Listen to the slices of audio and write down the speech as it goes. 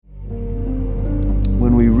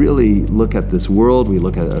when we really look at this world, we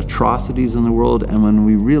look at atrocities in the world, and when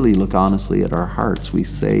we really look honestly at our hearts, we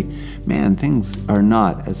say, man, things are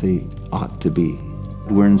not as they ought to be.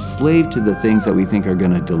 We're enslaved to the things that we think are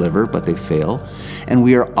going to deliver, but they fail. And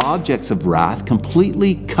we are objects of wrath,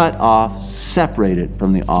 completely cut off, separated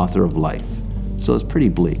from the author of life. So it's pretty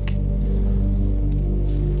bleak.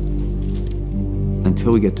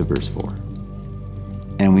 Until we get to verse 4.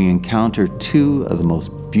 And we encounter two of the most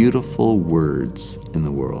beautiful words in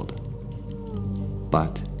the world.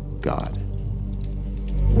 But God.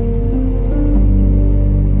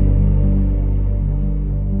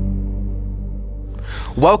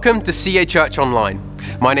 Welcome to CA Church Online.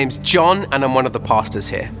 My name's John and I'm one of the pastors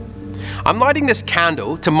here. I'm lighting this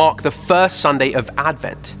candle to mark the first Sunday of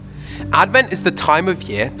Advent. Advent is the time of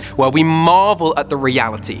year where we marvel at the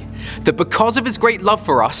reality that because of his great love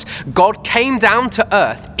for us, God came down to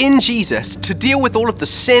earth in Jesus to deal with all of the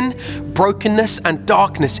sin, brokenness, and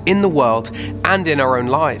darkness in the world and in our own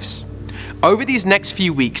lives. Over these next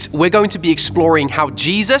few weeks, we're going to be exploring how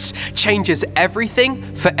Jesus changes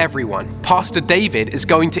everything for everyone. Pastor David is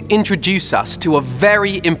going to introduce us to a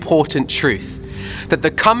very important truth, that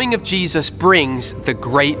the coming of Jesus brings the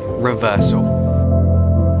great reversal.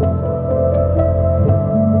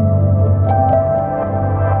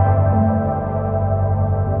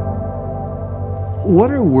 What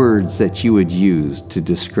are words that you would use to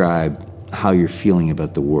describe how you're feeling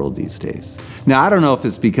about the world these days? Now, I don't know if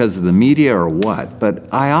it's because of the media or what, but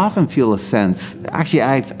I often feel a sense, actually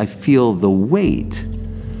I feel the weight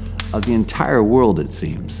of the entire world, it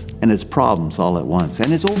seems, and its problems all at once.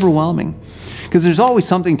 And it's overwhelming, because there's always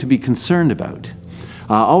something to be concerned about,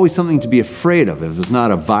 always something to be afraid of. If it's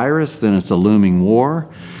not a virus, then it's a looming war.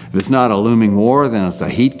 If it's not a looming war, then it's a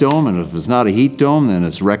heat dome. And if it's not a heat dome, then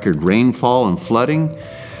it's record rainfall and flooding.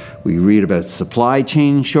 We read about supply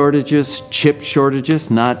chain shortages, chip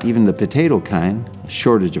shortages, not even the potato kind,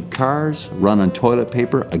 shortage of cars, run on toilet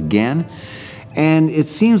paper again. And it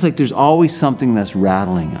seems like there's always something that's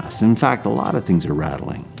rattling us. In fact, a lot of things are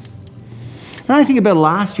rattling. And I think about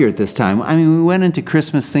last year at this time. We went into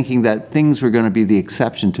Christmas thinking that things were going to be the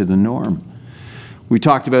exception to the norm. We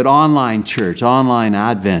talked about online church, online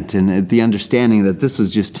Advent, and the understanding that this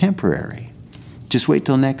was just temporary. Just wait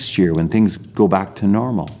till next year when things go back to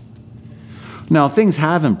normal. Now, things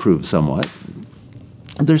have improved somewhat.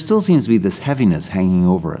 There still seems to be this heaviness hanging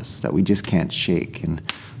over us that we just can't shake. And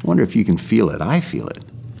I wonder if you can feel it. I feel it.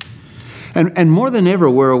 And more than ever,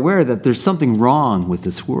 we're aware that there's something wrong with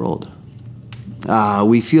this world.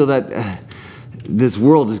 We feel that this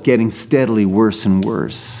world is getting steadily worse and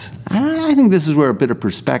worse. I think this is where a bit of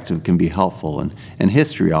perspective can be helpful. And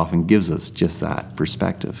history often gives us just that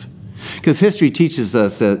perspective. Because history teaches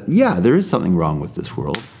us that, yeah, there is something wrong with this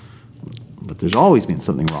world. But there's always been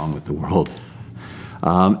something wrong with the world.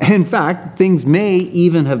 In fact, things may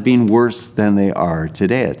even have been worse than they are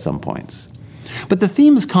today at some points. But the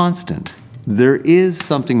theme is constant. There is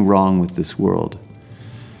something wrong with this world.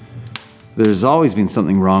 There's always been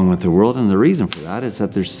something wrong with the world, and the reason for that is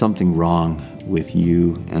that there's something wrong with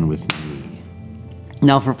you and with me.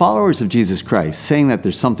 Now, for followers of Jesus Christ, saying that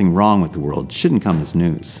there's something wrong with the world shouldn't come as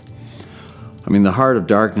news. The heart of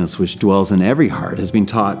darkness which dwells in every heart has been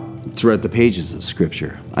taught throughout the pages of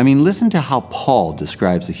Scripture. Listen to how Paul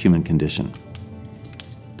describes the human condition.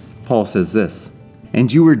 Paul says this,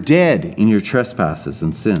 "And you were dead in your trespasses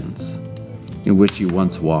and sins, in which you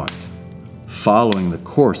once walked, following the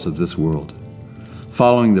course of this world,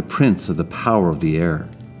 following the prince of the power of the air,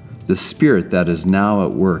 the spirit that is now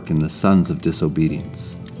at work in the sons of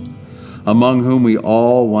disobedience, among whom we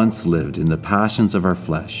all once lived in the passions of our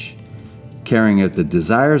flesh, carrying out the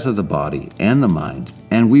desires of the body and the mind,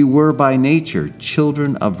 and we were by nature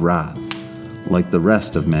children of wrath, like the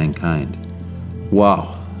rest of mankind."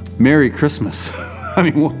 Wow. Merry Christmas.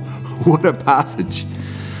 What a passage.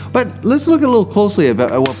 But let's look a little closely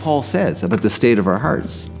about what Paul says about the state of our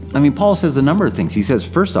hearts. Paul says a number of things. He says,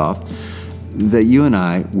 first off, that you and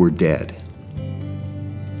I were dead.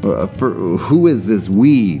 Who is this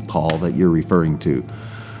we, Paul, that you're referring to?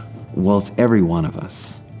 Well, it's every one of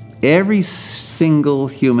us. Every single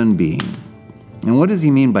human being. And what does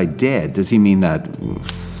he mean by dead? Does he mean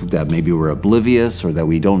that maybe we're oblivious or that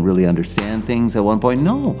we don't really understand things at one point?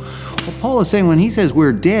 No. What Paul is saying when he says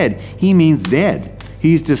we're dead, he means dead.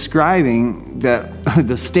 He's describing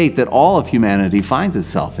the state that all of humanity finds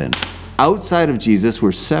itself in. Outside of Jesus,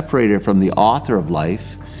 we're separated from the author of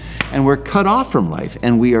life, and we're cut off from life,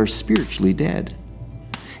 and we are spiritually dead.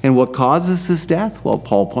 And what causes this death? Well,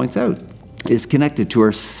 Paul points out, is connected to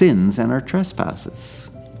our sins and our trespasses.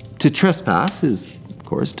 To trespass is, of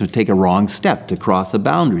course, to take a wrong step, to cross a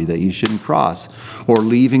boundary that you shouldn't cross, or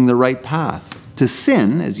leaving the right path. To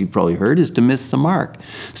sin, as you've probably heard, is to miss the mark.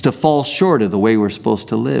 It's to fall short of the way we're supposed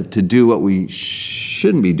to live, to do what we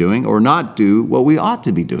shouldn't be doing, or not do what we ought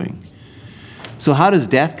to be doing. So how does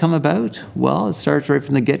death come about? Well, it starts right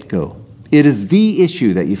from the get-go. It is the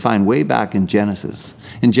issue that you find way back in Genesis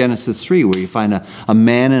 3, where you find a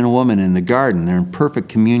man and a woman in the garden. They're in perfect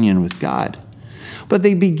communion with God. But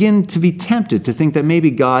they begin to be tempted to think that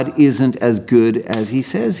maybe God isn't as good as he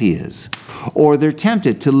says he is. Or they're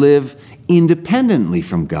tempted to live independently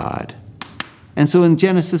from God. And so in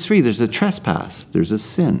Genesis 3, there's a trespass, there's a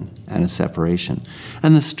sin, and a separation.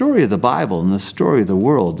 And the story of the Bible and the story of the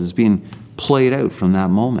world is being played out from that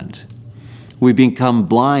moment. We become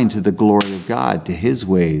blind to the glory of God, to his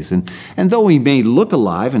ways. And though we may look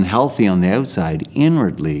alive and healthy on the outside,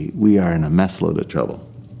 inwardly we are in a mess load of trouble.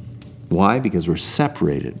 Why? Because we're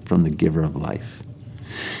separated from the giver of life.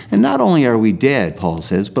 And not only are we dead, Paul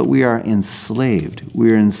says, but we are enslaved.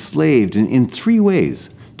 We are enslaved in three ways: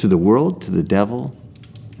 to the world, to the devil,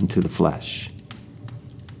 and to the flesh.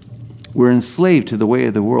 We're enslaved to the way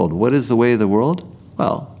of the world. What is the way of the world?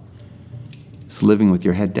 Well, it's living with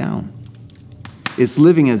your head down. It's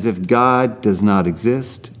living as if God does not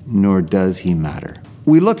exist, nor does he matter.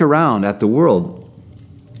 We look around at the world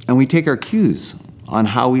and we take our cues on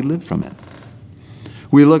how we live from it.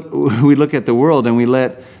 We look at the world and we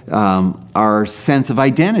let our sense of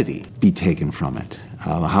identity be taken from it.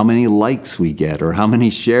 How many likes we get, or how many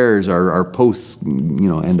shares our posts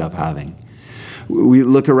end up having. We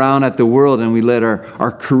look around at the world and we let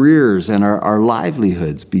our careers and our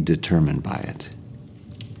livelihoods be determined by it.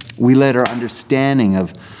 We let our understanding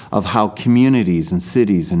of how communities and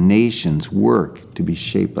cities and nations work to be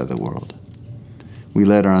shaped by the world. We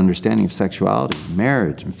let our understanding of sexuality,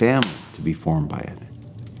 marriage, and family to be formed by it.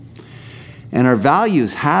 And our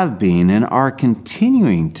values have been and are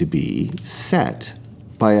continuing to be set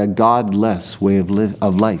by a godless way of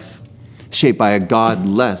life, shaped by a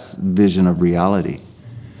godless vision of reality.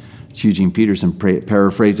 Eugene Peterson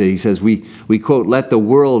paraphrased it. He says, we quote, "Let the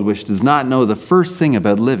world, which does not know the first thing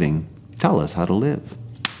about living, tell us how to live."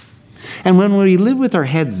 And when we live with our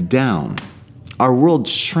heads down, our world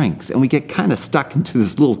shrinks and we get kind of stuck into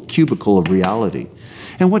this little cubicle of reality.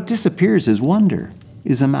 And what disappears is wonder,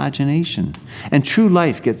 is imagination. And true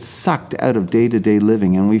life gets sucked out of day-to-day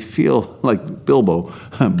living, and we feel like Bilbo,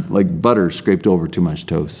 like butter scraped over too much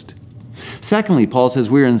toast. Secondly, Paul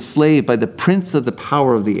says we're enslaved by the prince of the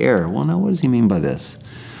power of the air. Well, now, what does he mean by this?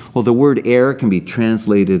 Well, the word air can be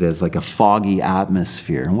translated as like a foggy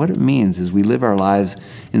atmosphere. And what it means is we live our lives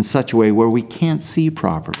in such a way where we can't see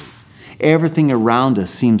properly. Everything around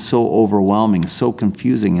us seems so overwhelming, so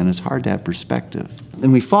confusing, and it's hard to have perspective.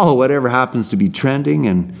 And we follow whatever happens to be trending,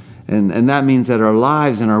 and that means that our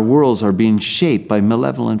lives and our worlds are being shaped by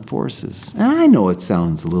malevolent forces. And I know it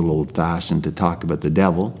sounds a little old-fashioned to talk about the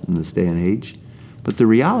devil in this day and age, but the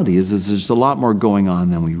reality is there's a lot more going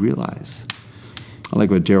on than we realize. I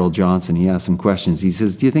like what Gerald Johnson, he asked some questions. He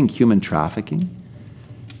says, do you think human trafficking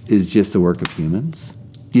is just the work of humans?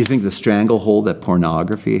 Do you think the stranglehold that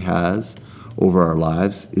pornography has over our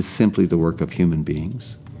lives is simply the work of human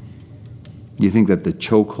beings? Do you think that the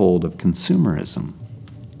chokehold of consumerism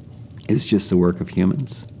is just the work of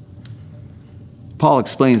humans? Paul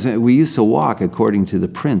explains that we used to walk according to the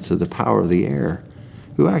prince of the power of the air,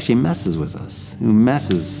 who actually messes with us, who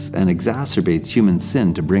messes and exacerbates human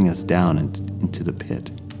sin to bring us down into the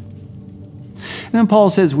pit. And then Paul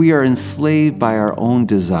says we are enslaved by our own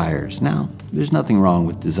desires. Now, there's nothing wrong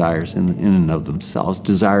with desires in and of themselves.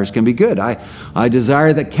 Desires can be good. I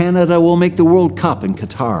desire that Canada will make the World Cup in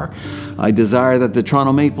Qatar. I desire that the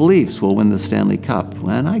Toronto Maple Leafs will win the Stanley Cup.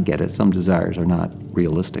 And I get it. Some desires are not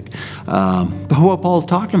realistic. But what Paul's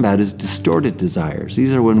talking about is distorted desires.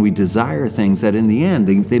 These are when we desire things that in the end,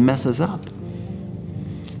 they mess us up.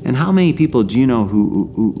 And how many people do you know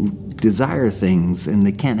who desire things and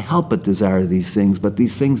they can't help but desire these things, but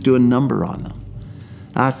these things do a number on them?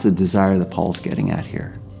 That's the desire that Paul's getting at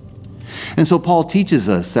here. And so Paul teaches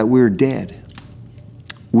us that we're dead.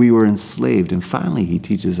 We were enslaved. And finally, he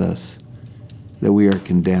teaches us that we are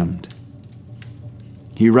condemned.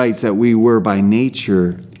 He writes that we were by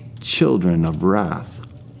nature children of wrath,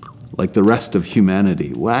 like the rest of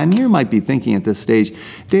humanity. Well, and you might be thinking at this stage,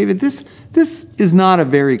 David, this is not a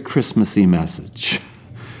very Christmassy message.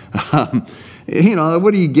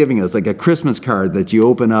 What are you giving us? Like a Christmas card that you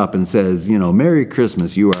open up and says, Merry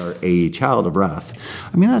Christmas, you are a child of wrath.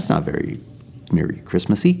 I mean, that's not very Merry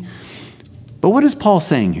Christmassy. But what is Paul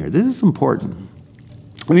saying here? This is important.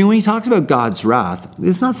 I mean, when he talks about God's wrath,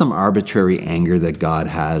 it's not some arbitrary anger that God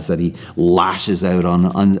has that he lashes out on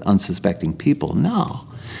unsuspecting people. No.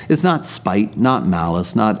 It's not spite, not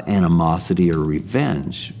malice, not animosity or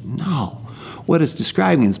revenge. No. What it's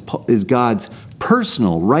describing is God's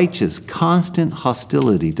personal, righteous, constant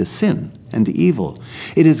hostility to sin and to evil.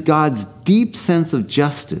 It is God's deep sense of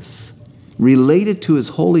justice related to his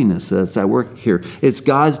holiness that's at work here. It's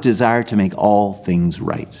God's desire to make all things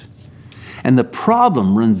right. And the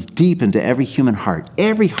problem runs deep into every human heart,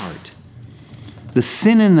 every heart. The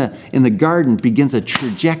sin in the garden begins a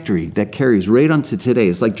trajectory that carries right onto today.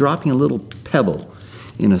 It's like dropping a little pebble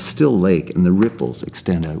in a still lake, and the ripples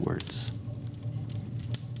extend outwards.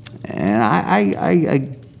 And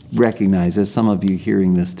I recognize, as some of you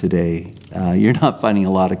hearing this today, you're not finding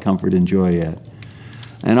a lot of comfort and joy yet.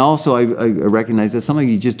 And also, I recognize that some of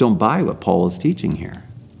you just don't buy what Paul is teaching here.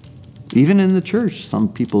 Even in the church,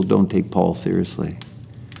 some people don't take Paul seriously.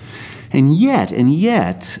 And yet,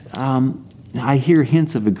 I hear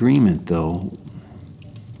hints of agreement, though.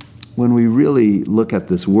 When we really look at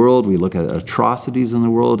this world, we look at atrocities in the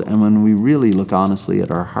world, and when we really look honestly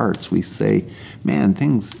at our hearts, we say, man,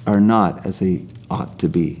 things are not as they ought to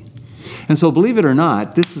be. And so, believe it or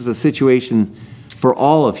not, this is a situation for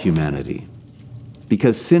all of humanity.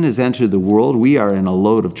 Because sin has entered the world, we are in a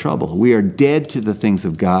load of trouble. We are dead to the things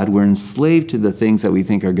of God. We're enslaved to the things that we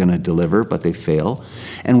think are going to deliver, but they fail.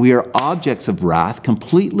 And we are objects of wrath,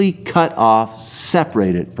 completely cut off,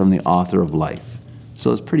 separated from the author of life.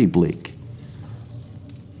 So it's pretty bleak.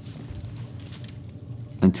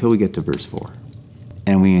 Until we get to verse 4.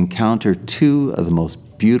 And we encounter two of the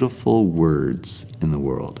most beautiful words in the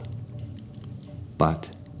world. But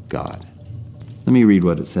God. Let me read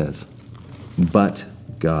what it says. But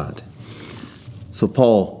God. So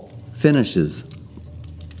Paul finishes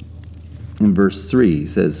in verse 3. He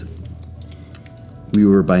says, we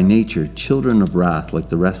were by nature children of wrath like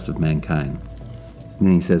the rest of mankind. And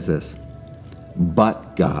then he says this,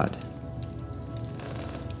 but God,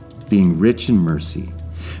 being rich in mercy,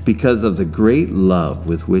 because of the great love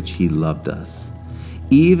with which he loved us,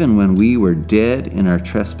 even when we were dead in our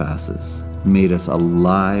trespasses, made us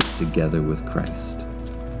alive together with Christ.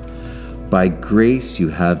 By grace you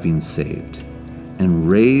have been saved, and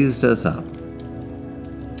raised us up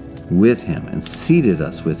with him, and seated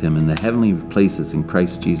us with him in the heavenly places in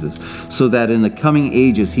Christ Jesus, so that in the coming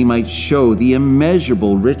ages he might show the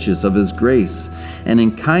immeasurable riches of his grace and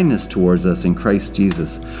in kindness towards us in Christ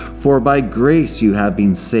Jesus. For by grace you have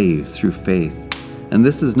been saved through faith, and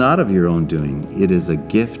this is not of your own doing, it is a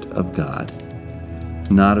gift of God,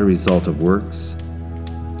 not a result of works,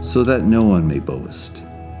 so that no one may boast.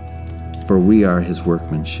 For we are his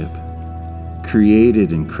workmanship,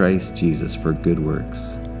 created in Christ Jesus for good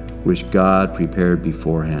works, which God prepared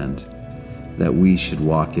beforehand, that we should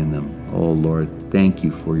walk in them. Oh Lord, thank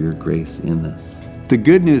you for your grace in this. The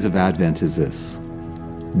good news of Advent is this,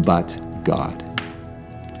 but God.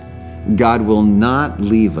 God will not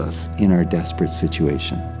leave us in our desperate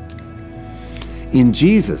situation. In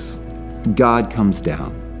Jesus, God comes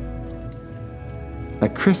down.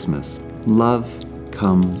 At Christmas, love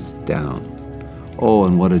comes down. Oh,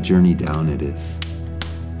 and what a journey down it is.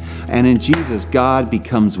 And in Jesus, God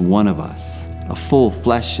becomes one of us, a full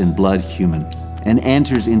flesh and blood human, and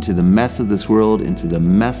enters into the mess of this world, into the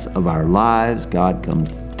mess of our lives. God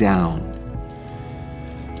comes down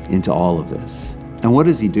into all of this. And what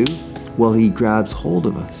does he do? Well, he grabs hold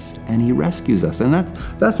of us and he rescues us. And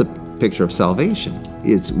that's a picture of salvation.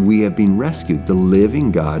 It's we have been rescued. The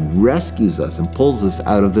living God rescues us and pulls us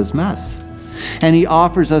out of this mess. And he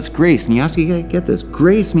offers us grace. And you have to get this.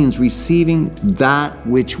 Grace means receiving that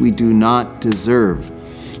which we do not deserve.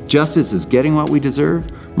 Justice is getting what we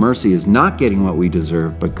deserve. Mercy is not getting what we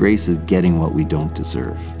deserve, but grace is getting what we don't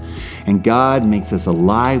deserve. And God makes us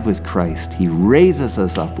alive with Christ. He raises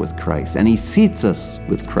us up with Christ, and he seats us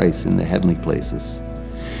with Christ in the heavenly places.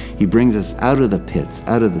 He brings us out of the pits,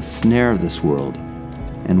 out of the snare of this world,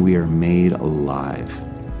 and we are made alive.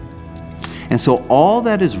 And so all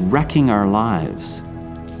that is wrecking our lives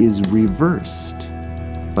is reversed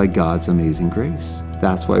by God's amazing grace.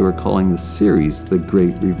 That's why we're calling this series The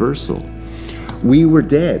Great Reversal. We were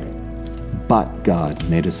dead, but God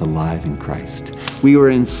made us alive in Christ. We were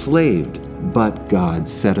enslaved, but God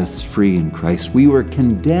set us free in Christ. We were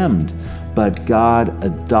condemned, but God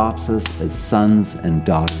adopts us as sons and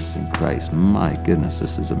daughters in Christ. My goodness,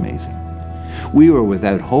 this is amazing. We were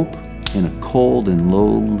without hope in a cold and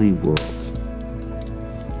lonely world.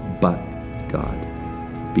 But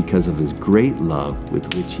God, because of his great love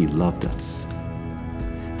with which he loved us,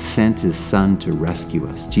 sent his Son to rescue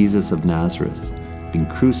us, Jesus of Nazareth, been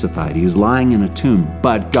crucified. He was lying in a tomb,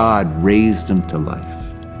 but God raised him to life.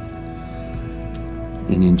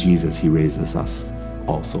 And in Jesus, he raises us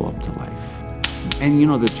also up to life. And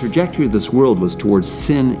the trajectory of this world was towards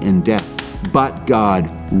sin and death, but God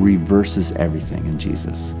reverses everything in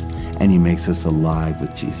Jesus, and he makes us alive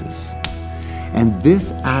with Jesus. And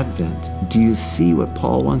this Advent, do you see what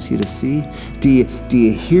Paul wants you to see? Do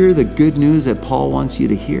you hear the good news that Paul wants you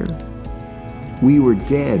to hear? We were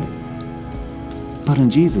dead, but in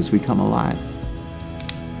Jesus we come alive.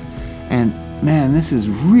 And man, this is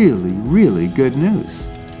really, really good news.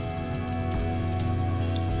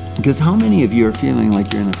 Because how many of you are feeling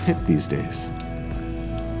like you're in a pit these days?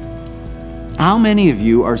 How many of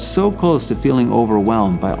you are so close to feeling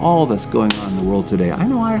overwhelmed by all that's going on in the world today? I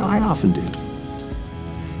know I often do.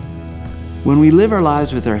 When we live our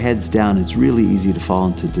lives with our heads down, it's really easy to fall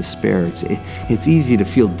into despair. It's easy to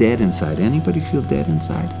feel dead inside. Anybody feel dead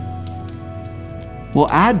inside? Well,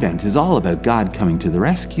 Advent is all about God coming to the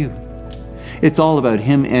rescue. It's all about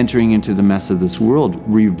him entering into the mess of this world,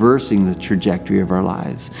 reversing the trajectory of our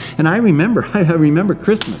lives. And I remember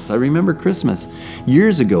Christmas. I remember Christmas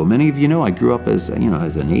years ago. Many of you know I grew up as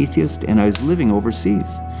an atheist, and I was living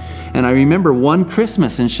overseas. And I remember one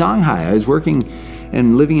Christmas in Shanghai. I was working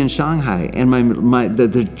and living in Shanghai, and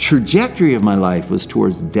the trajectory of my life was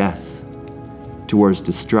towards death, towards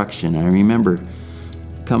destruction. I remember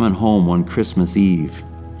coming home one Christmas Eve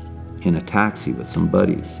in a taxi with some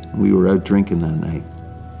buddies. We were out drinking that night,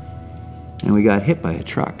 and we got hit by a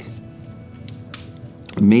truck.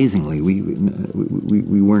 Amazingly, we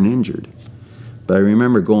weren't injured, but I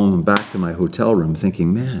remember going back to my hotel room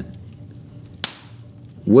thinking, man,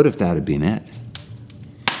 what if that had been it?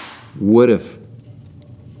 What if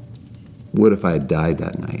I had died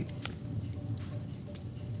that night?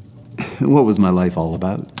 What was my life all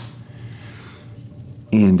about?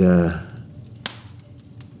 And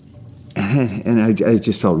I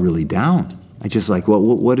just felt really down. I just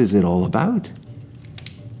what is it all about?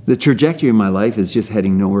 The trajectory of my life is just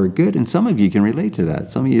heading nowhere good. And some of you can relate to that.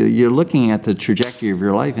 Some of you, you're looking at the trajectory of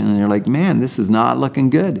your life and you're like, man, this is not looking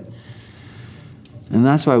good. And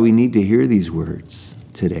that's why we need to hear these words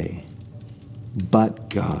today. But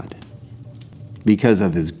God, because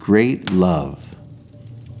of his great love,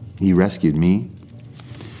 he rescued me.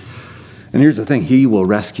 And here's the thing, he will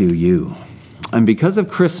rescue you. And because of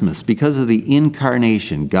Christmas, because of the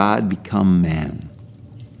incarnation, God become man,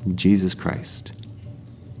 Jesus Christ,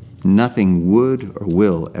 nothing would or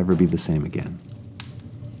will ever be the same again.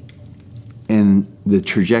 And the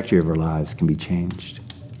trajectory of our lives can be changed.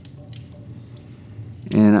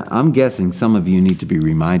 And I'm guessing some of you need to be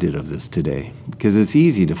reminded of this today, because it's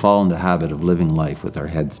easy to fall into the habit of living life with our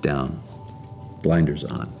heads down, blinders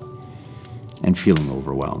on, and feeling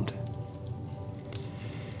overwhelmed.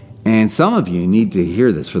 And some of you need to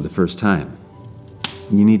hear this for the first time.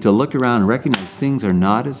 You need to look around and recognize things are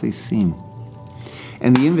not as they seem.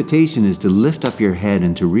 And the invitation is to lift up your head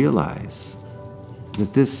and to realize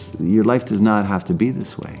that your life does not have to be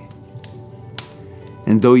this way.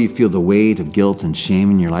 And though you feel the weight of guilt and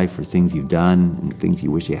shame in your life for things you've done and things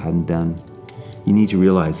you wish you hadn't done, you need to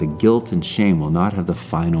realize that guilt and shame will not have the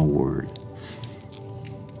final word.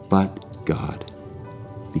 But God,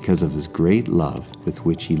 because of his great love with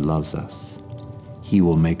which he loves us, he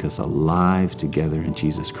will make us alive together in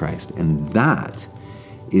Jesus Christ. And that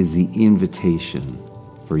is the invitation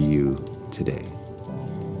for you today.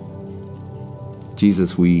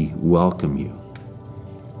 Jesus, we welcome you.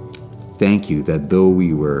 Thank you that though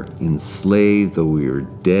we were enslaved, though we were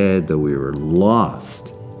dead, though we were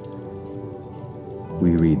lost,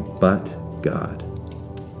 we read, but God,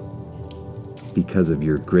 because of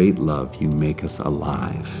your great love, you make us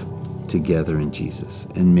alive together in Jesus.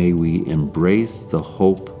 And may we embrace the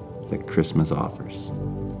hope that Christmas offers.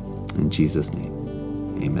 In Jesus'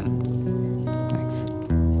 name, amen. Thanks.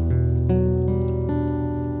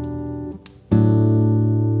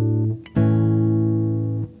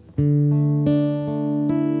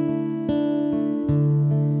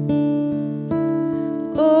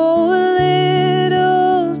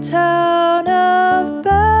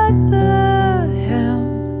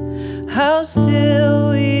 Still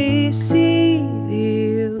we see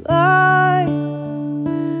thee lie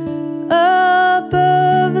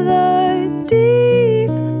above the deep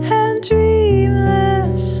and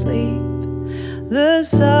dreamless sleep. The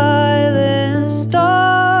silent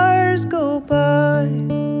stars go by,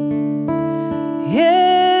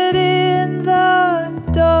 yet in the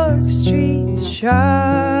dark streets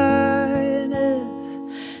shineth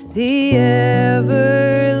the everlasting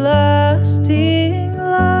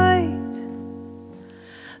light.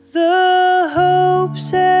 The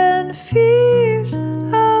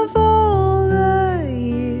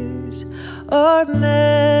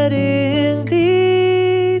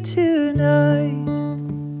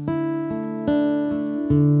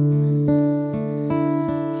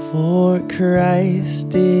For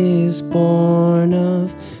Christ is born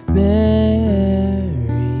of Mary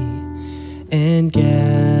and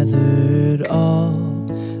gathered all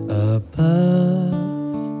above.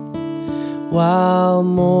 While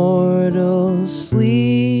mortals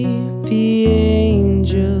sleep, the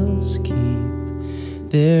angels keep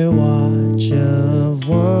their watch of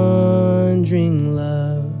wondering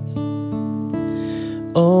love.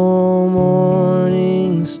 O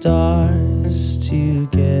morning stars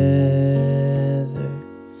together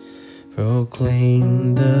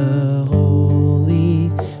proclaim the holy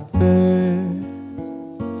birth,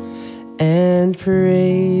 and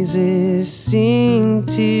praises sing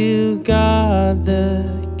to God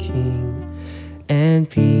the King, and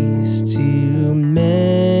peace to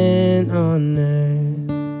men on earth.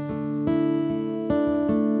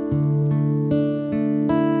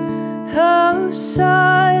 How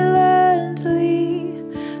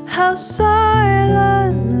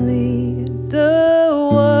silently the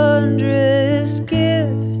wondrous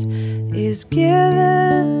gift is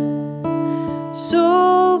given.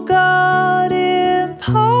 So God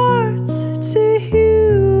imparts to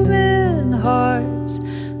human hearts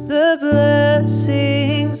the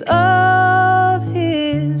blessings of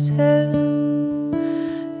His heaven.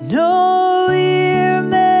 No ear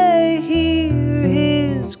may hear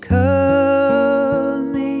His coming,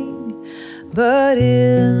 but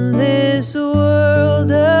in this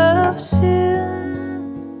world of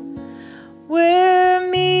sin, where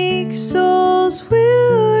meek souls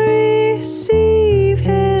will receive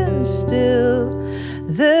Him still,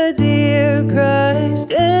 the dear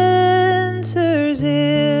Christ enters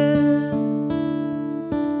in.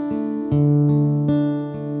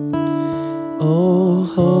 O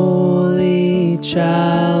holy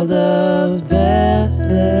child of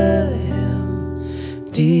Bethlehem,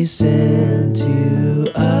 descend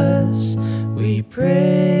to us, we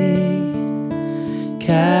pray.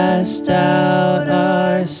 Cast out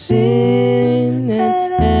our sin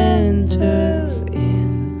and enter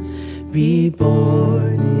in. Be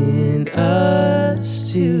born in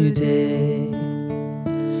us today.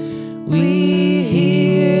 We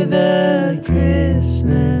hear the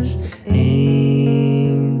Christmas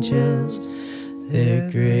angels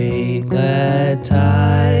their great glad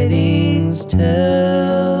tidings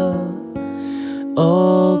tell.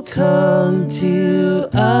 Oh, come to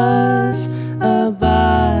us,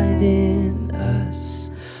 abide in us,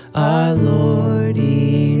 our Lord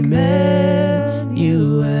Emmanuel.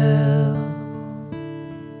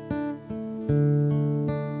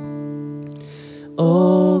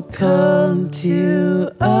 Oh, come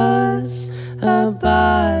to us,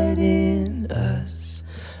 abide in us,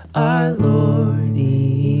 our Lord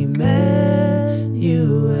Emmanuel.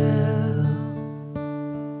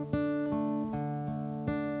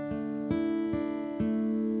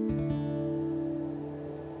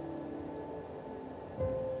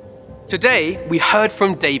 Today, we heard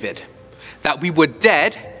from David that we were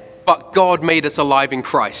dead, but God made us alive in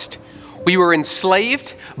Christ. We were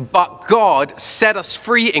enslaved, but God set us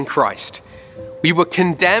free in Christ. We were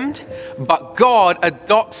condemned, but God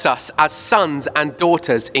adopts us as sons and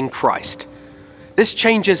daughters in Christ. This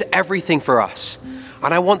changes everything for us.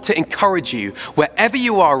 And I want to encourage you, wherever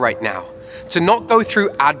you are right now, to not go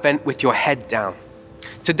through Advent with your head down.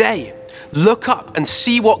 Today, look up and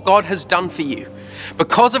see what God has done for you.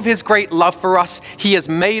 Because of His great love for us, He has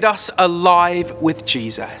made us alive with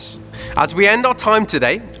Jesus. As we end our time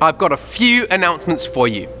today, I've got a few announcements for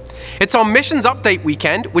you. It's our missions update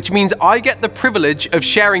weekend, which means I get the privilege of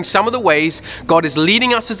sharing some of the ways God is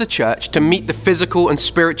leading us as a church to meet the physical and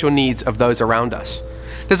spiritual needs of those around us.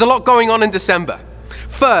 There's a lot going on in December.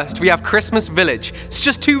 First, we have Christmas Village. It's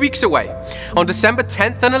just 2 weeks away. On December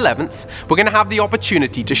 10th and 11th, we're going to have the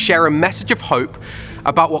opportunity to share a message of hope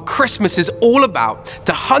about what Christmas is all about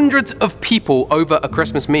to hundreds of people over a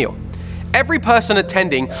Christmas meal. Every person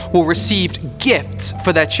attending will receive gifts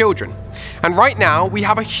for their children. And right now, we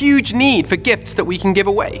have a huge need for gifts that we can give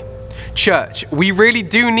away. Church, we really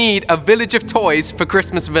do need a village of toys for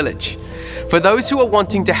Christmas Village. For those who are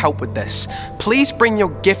wanting to help with this, please bring your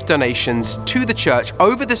gift donations to the church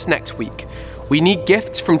over this next week. We need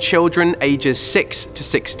gifts from children ages 6 to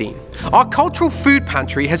 16. Our cultural food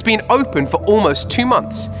pantry has been open for almost 2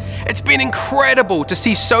 months. It's been incredible to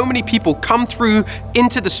see so many people come through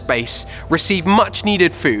into the space, receive much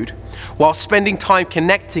needed food, while spending time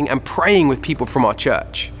connecting and praying with people from our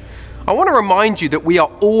church. I want to remind you that we are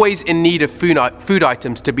always in need of food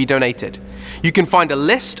items to be donated. You can find a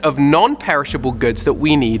list of non-perishable goods that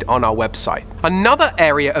we need on our website. Another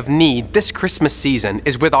area of need this Christmas season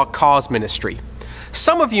is with our cars ministry.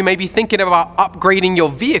 Some of you may be thinking about upgrading your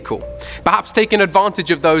vehicle, perhaps taking advantage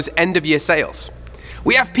of those end-of-year sales.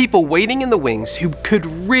 We have people waiting in the wings who could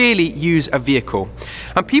really use a vehicle,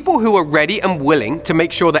 and people who are ready and willing to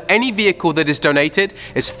make sure that any vehicle that is donated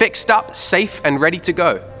is fixed up, safe, and ready to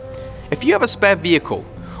go. If you have a spare vehicle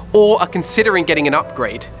or are considering getting an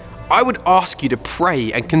upgrade, I would ask you to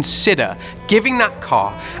pray and consider giving that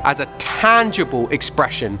car as a tangible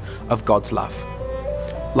expression of God's love.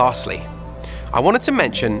 Lastly, I wanted to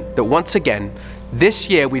mention that once again, this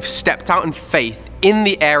year we've stepped out in faith in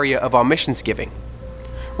the area of our missions giving.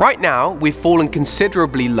 Right now, we've fallen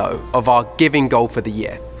considerably low of our giving goal for the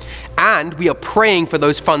year, and we are praying for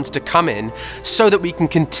those funds to come in so that we can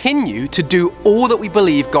continue to do all that we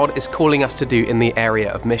believe God is calling us to do in the area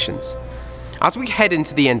of missions. As we head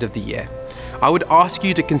into the end of the year, I would ask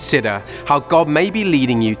you to consider how God may be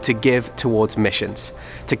leading you to give towards missions,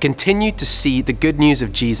 to continue to see the good news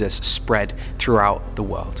of Jesus spread throughout the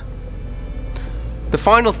world. The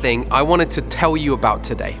final thing I wanted to tell you about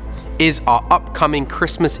today is our upcoming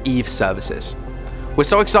Christmas Eve services. We're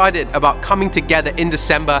so excited about coming together in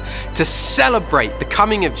December to celebrate the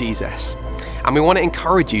coming of Jesus. And we want to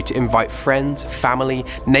encourage you to invite friends, family,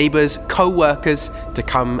 neighbors, co-workers to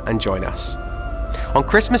come and join us. On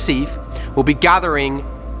Christmas Eve, we'll be gathering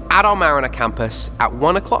at our Mariner campus at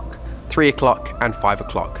 1 o'clock, 3 o'clock, and 5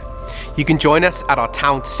 o'clock. You can join us at our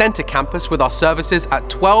town center campus with our services at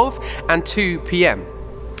 12 and 2 p.m.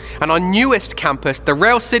 And our newest campus, the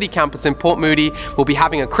Rail City campus in Port Moody, will be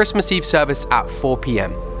having a Christmas Eve service at 4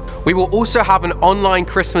 p.m. We will also have an online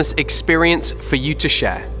Christmas experience for you to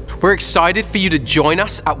share. We're excited for you to join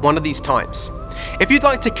us at one of these times. If you'd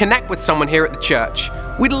like to connect with someone here at the church,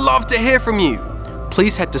 we'd love to hear from you.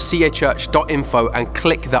 Please head to cachurch.info and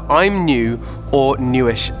click the I'm New or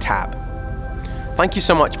Newish tab. Thank you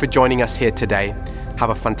so much for joining us here today. Have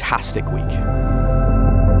a fantastic week.